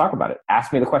 well, let's talk about it.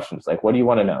 Ask me the questions. Like, what do you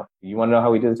want to know? You want to know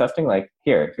how we do the testing? Like,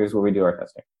 here's where we do our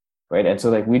testing. right? And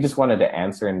so like we just wanted to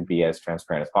answer and be as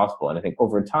transparent as possible. And I think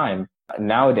over time,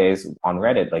 nowadays on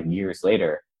Reddit, like years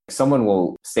later, someone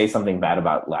will say something bad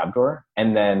about LabDoor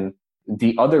and then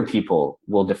the other people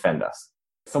will defend us.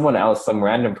 Someone else, some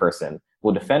random person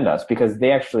will defend us because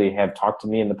they actually have talked to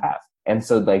me in the past. And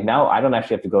so like now I don't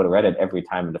actually have to go to Reddit every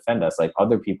time and defend us. Like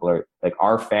other people are like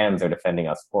our fans are defending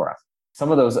us for us.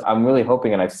 Some of those I'm really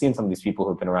hoping, and I've seen some of these people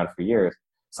who've been around for years.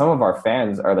 Some of our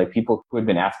fans are like people who had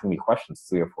been asking me questions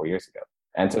 3 or 4 years ago.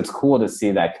 And so it's cool to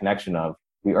see that connection of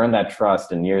we earned that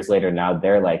trust and years later now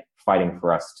they're like fighting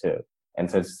for us too. And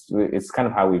so it's kind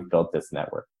of how we've built this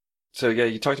network. So yeah,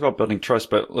 you talked about building trust,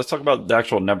 but let's talk about the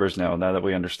actual numbers now that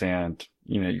we understand,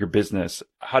 your business.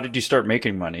 How did you start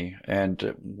making money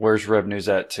and where's revenues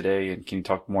at today? And can you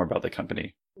talk more about the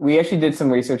company? We actually did some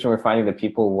research and we're finding that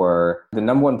the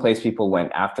number one place people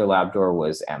went after LabDoor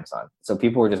was Amazon. So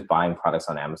people were just buying products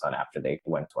on Amazon after they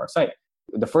went to our site.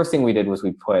 The first thing we did was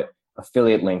we put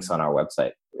affiliate links on our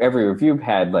website. Every review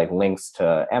had like links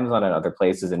to Amazon and other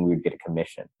places and we'd get a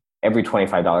commission. Every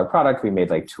 $25 product, we made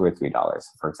like $2 or $3,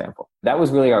 for example. That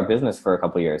was really our business for a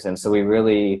couple of years. And so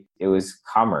it was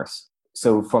commerce.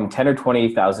 So from 10 or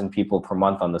 20,000 people per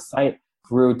month on the site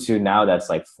grew to now that's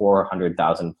like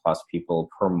 400,000 plus people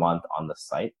per month on the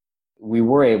site. We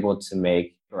were able to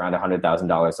make around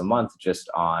 $100,000 a month just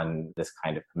on this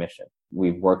kind of commission.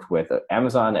 We've worked with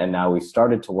Amazon and now we've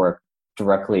started to work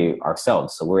directly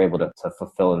ourselves. So we're able to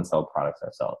fulfill and sell products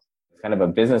ourselves. It's kind of a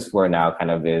business where now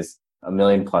kind of is $1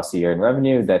 million plus a year in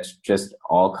revenue. That's just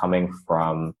all coming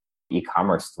from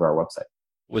e-commerce through our website.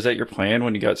 Was that your plan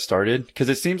when you got started? Because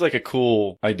it seems like a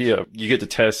cool idea. You get to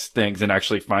test things and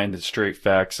actually find the straight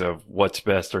facts of what's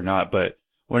best or not. But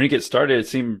when you get started, it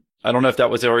seemed, I don't know if that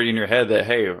was already in your head that,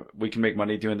 hey, we can make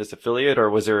money doing this affiliate, or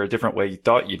was there a different way you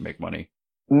thought you'd make money?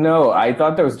 No, I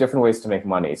thought there was different ways to make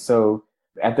money. So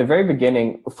at the very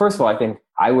beginning, first of all, I think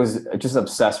I was just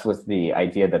obsessed with the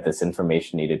idea that this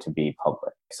information needed to be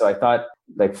public. So I thought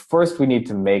like first we need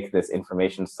to make this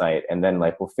information site and then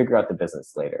like we'll figure out the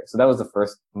business later. So that was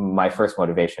my first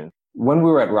motivation. When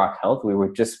we were at Rock Health, we were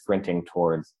just sprinting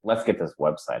towards let's get this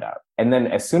website out. And then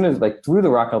as soon as like through the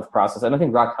Rock Health process, and I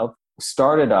think Rock Health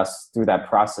started us through that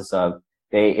process of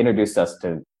they introduced us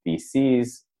to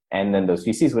VCs and then those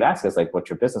VCs would ask us like, what's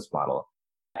your business model?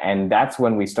 And that's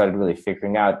when we started really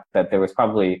figuring out that there was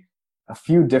probably a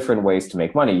few different ways to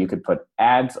make money. You could put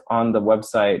ads on the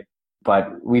website,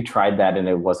 but we tried that and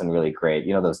it wasn't really great.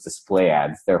 Those display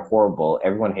ads, they're horrible.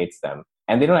 Everyone hates them.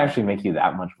 And they don't actually make you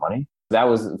that much money. That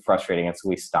was frustrating. And so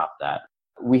we stopped that.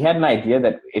 We had an idea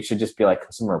that it should just be like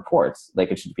Consumer Reports,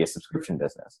 like it should be a subscription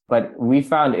business. But we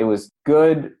found it was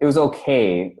good. It was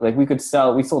okay. Like we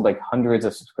sold like hundreds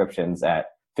of subscriptions at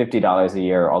 $50 a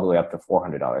year all the way up to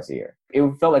 $400 a year. It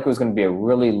felt like it was going to be a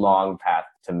really long path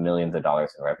to millions of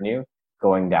dollars in revenue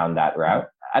going down that route.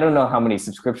 I don't know how many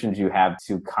subscriptions you have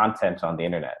to content on the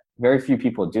internet. Very few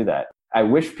people do that. I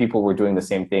wish people were doing the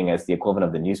same thing as the equivalent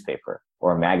of the newspaper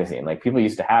or a magazine. Like people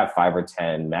used to have 5 or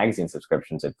 10 magazine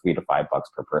subscriptions at $3 to $5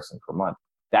 per person per month.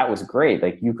 That was great.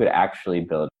 Like you could actually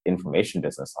build information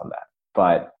business on that.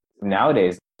 But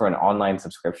nowadays for an online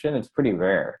subscription, it's pretty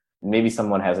rare. Maybe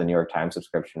someone has a New York Times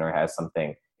subscription or has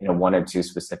something, 1 or 2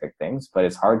 specific things, but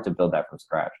it's hard to build that from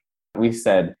scratch. We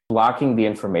said blocking the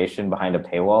information behind a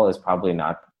paywall is probably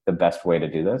not the best way to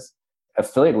do this.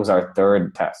 Affiliate was our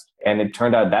third test. And it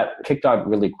turned out that kicked out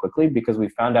really quickly because we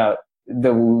found out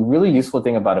the really useful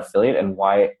thing about affiliate and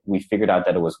why we figured out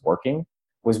that it was working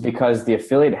was because the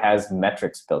affiliate has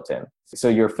metrics built in. So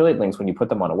your affiliate links, when you put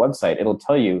them on a website, it'll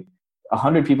tell you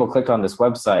 100 people clicked on this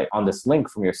website, on this link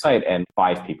from your site, and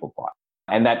 5 people bought.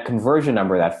 And that conversion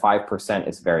number, that 5%,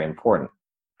 is very important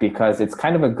because it's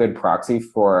kind of a good proxy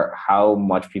for how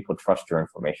much people trust your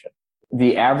information.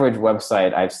 The average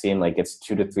website I've seen like gets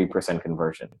 2 to 3%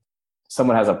 conversion.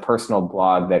 Someone has a personal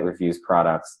blog that reviews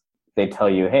products. They tell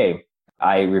you, hey,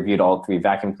 I reviewed all 3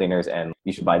 vacuum cleaners and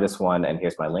you should buy this one and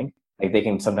here's my link. Like they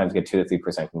can sometimes get 2 to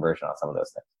 3% conversion on some of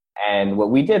those things. And what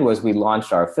we did was we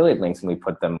launched our affiliate links and we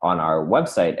put them on our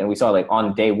website and we saw like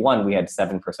on day 1, we had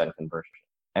 7% conversion.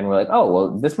 And we're like, oh,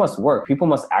 well, this must work. People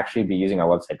must actually be using our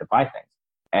website to buy things.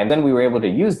 And then we were able to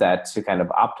use that to kind of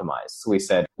optimize. So we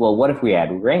said, well, what if we add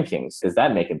rankings? Does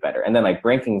that make it better? And then like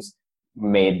rankings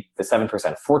made the 7%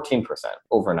 14%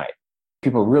 overnight.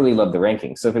 People really love the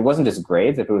rankings. So if it wasn't just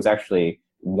grades, if it was actually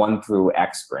 1 through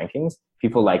X rankings,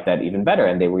 people liked that even better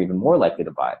and they were even more likely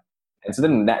to buy. And so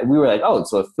then we were like, oh,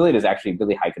 so affiliate is actually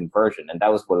really high conversion. And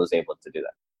that was what was able to do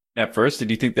that. At first, did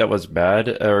you think that was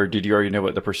bad, or did you already know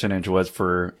what the percentage was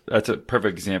for? That's a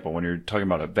perfect example when you're talking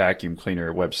about a vacuum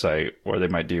cleaner website where they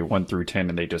might do 1 through 10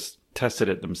 and they just tested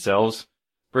it themselves.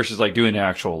 versus like doing an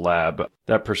actual lab.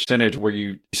 That percentage, were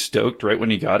you stoked right when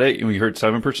you got it and you heard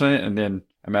 7%, and then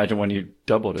imagine when you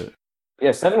doubled it?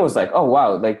 Yeah, 7 was like, oh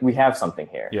wow, like we have something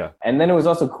here. Yeah. And then it was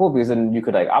also cool because then you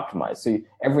could like optimize. So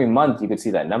every month you could see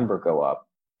that number go up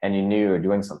and you knew you were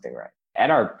doing something right.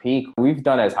 At our peak, we've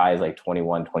done as high as like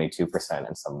 21, 22%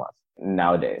 in some months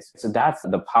nowadays. So that's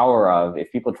the power of,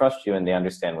 if people trust you and they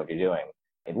understand what you're doing,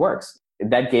 it works.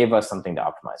 That gave us something to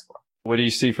optimize for. What do you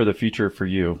see for the future for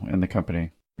you and the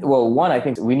company? Well, one, I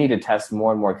think we need to test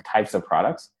more and more types of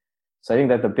products. So I think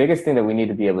that the biggest thing that we need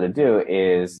to be able to do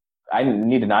is, I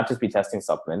need to not just be testing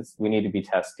supplements. We need to be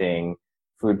testing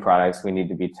food products. We need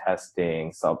to be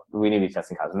testing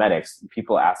cosmetics.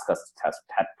 People ask us to test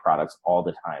pet products all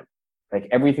the time. Like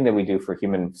everything that we do for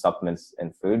human supplements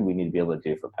and food, we need to be able to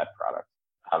do for pet products.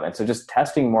 And so just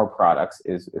testing more products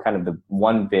is kind of the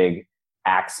one big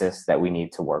axis that we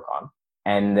need to work on.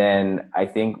 And then I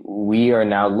think we are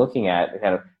now looking at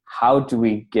kind of how do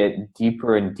we get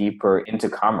deeper and deeper into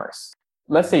commerce.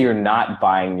 Let's say you're not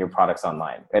buying your products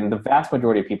online, and the vast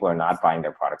majority of people are not buying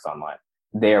their products online.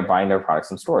 They are buying their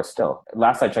products in stores still.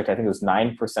 Last I checked, I think it was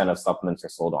 9% of supplements are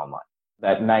sold online.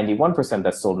 That 91%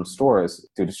 that's sold in stores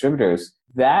through distributors,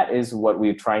 that is what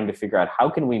we're trying to figure out. How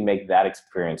can we make that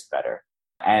experience better?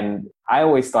 And I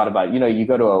always thought about, you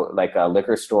go to a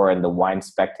liquor store and the Wine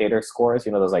Spectator scores,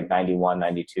 those like 91,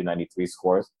 92, 93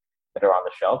 scores that are on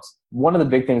the shelves. One of the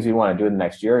big things we want to do in the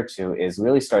next year or two is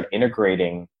really start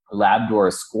integrating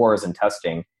LabDoor scores and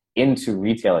testing into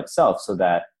retail itself, so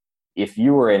that if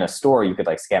you were in a store, you could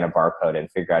like scan a barcode and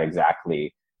figure out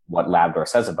exactly what LabDoor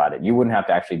says about it. You wouldn't have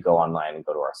to actually go online and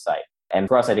go to our site. And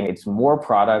for us, I think it's more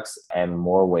products and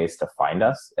more ways to find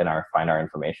us and find our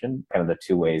information, kind of the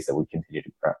two ways that we continue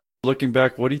to grow. Looking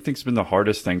back, what do you think has been the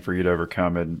hardest thing for you to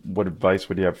overcome, and what advice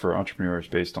would you have for entrepreneurs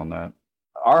based on that?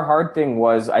 Our hard thing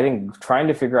was, I think, trying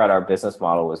to figure out our business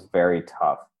model was very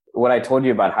tough. What I told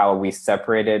you about how we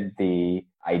separated the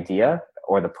idea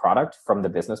or the product from the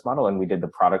business model, and we did the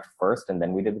product first and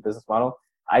then we did the business model.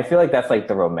 I feel like that's like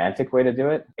the romantic way to do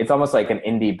it. It's almost like an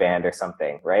indie band or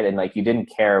something, right? And like you didn't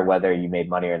care whether you made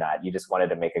money or not. You just wanted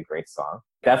to make a great song.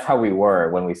 That's how we were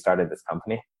when we started this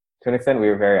company. To an extent, we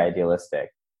were very idealistic.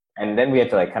 And then we had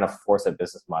to like kind of force a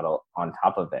business model on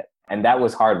top of it. And that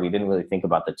was hard. We didn't really think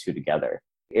about the two together.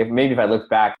 If I look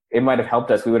back, it might have helped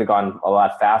us. We would have gone a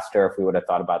lot faster if we would have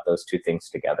thought about those two things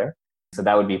together. So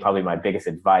that would be probably my biggest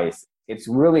advice. It's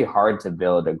really hard to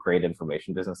build a great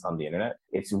information business on the internet.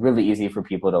 It's really easy for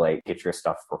people to like get your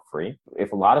stuff for free.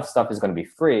 If a lot of stuff is going to be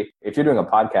free, if you're doing a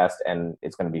podcast and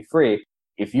it's going to be free,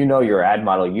 if you know your ad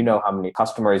model, you know how many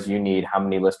customers you need, how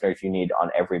many listeners you need on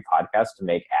every podcast to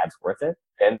make ads worth it,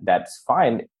 then that's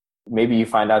fine. Maybe you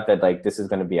find out that like this is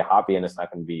going to be a hobby and it's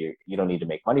not going to be, you don't need to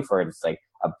make money for it. It's like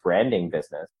a branding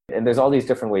business. And there's all these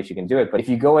different ways you can do it. But if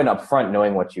you go in upfront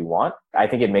knowing what you want, I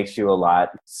think it makes you a lot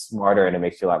smarter and it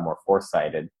makes you a lot more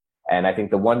foresighted. And I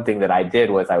think the one thing that I did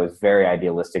was I was very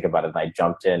idealistic about it. And I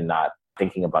jumped in not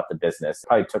thinking about the business. It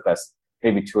probably took us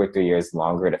maybe 2 or 3 years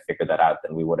longer to figure that out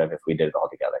than we would have if we did it all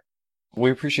together.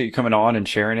 We appreciate you coming on and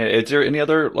sharing it. Is there any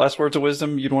other last words of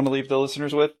wisdom you'd want to leave the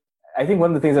listeners with? I think one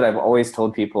of the things that I've always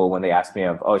told people when they ask me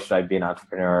should I be an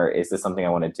entrepreneur? Is this something I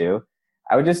want to do?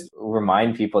 I would just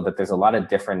remind people that there's a lot of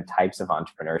different types of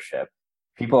entrepreneurship.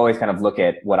 People always kind of look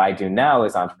at what I do now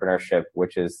as entrepreneurship,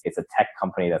 which is it's a tech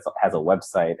company that has a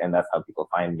website and that's how people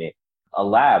find me. A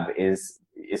lab is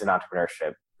an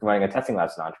entrepreneurship. Running a testing lab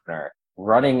is an entrepreneur.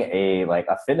 Running a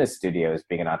fitness studio is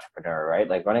being an entrepreneur, right?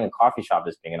 Like running a coffee shop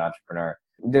is being an entrepreneur.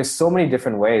 There's so many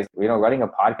different ways, running a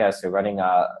podcast or running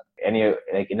any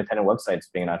independent websites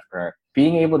being an entrepreneur.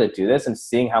 Being able to do this and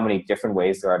seeing how many different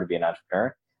ways there are to be an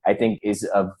entrepreneur, I think is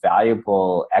a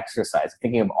valuable exercise.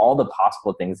 Thinking of all the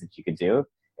possible things that you could do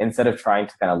instead of trying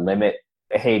to kind of limit,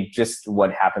 hey, just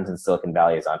what happens in Silicon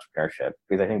Valley is entrepreneurship.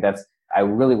 Because I think I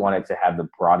really wanted to have the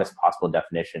broadest possible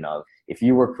definition of if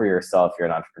you work for yourself, you're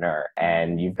an entrepreneur,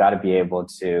 and you've got to be able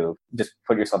to just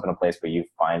put yourself in a place where you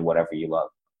find whatever you love.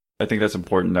 I think that's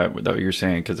important that what you're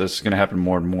saying, because this is going to happen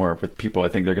more and more with people. I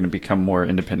think they're going to become more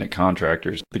independent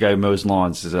contractors. The guy who mows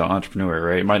lawns is an entrepreneur,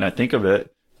 right? He might not think of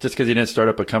it. Just because he didn't start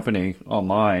up a company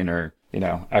online or,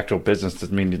 actual business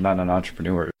doesn't mean he's not an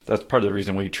entrepreneur. That's part of the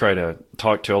reason we try to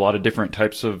talk to a lot of different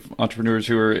types of entrepreneurs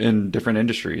who are in different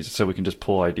industries so we can just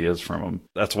pull ideas from them.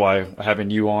 That's why having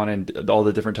you on and all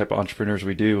the different type of entrepreneurs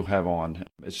we do have on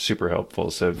is super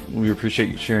helpful. So we appreciate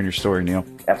you sharing your story, Neil.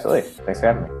 Absolutely. Thanks for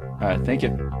having me. All right. Thank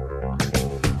you.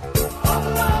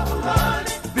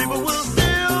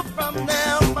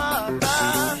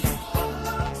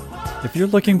 If you're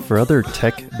looking for other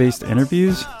tech-based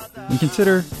interviews, then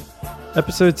consider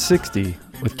episode 60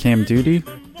 with Cam Duty,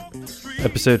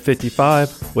 episode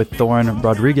 55 with Thorin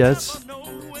Rodriguez,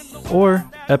 or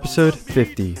episode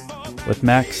 50 with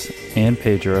Max and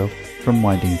Pedro from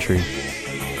Winding Tree.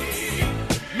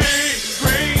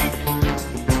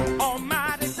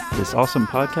 This awesome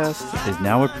podcast is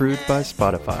now approved by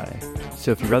Spotify.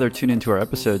 So if you'd rather tune into our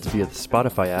episodes via the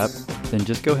Spotify app, then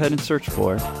just go ahead and search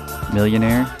for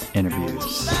Millionaire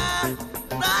Interviews.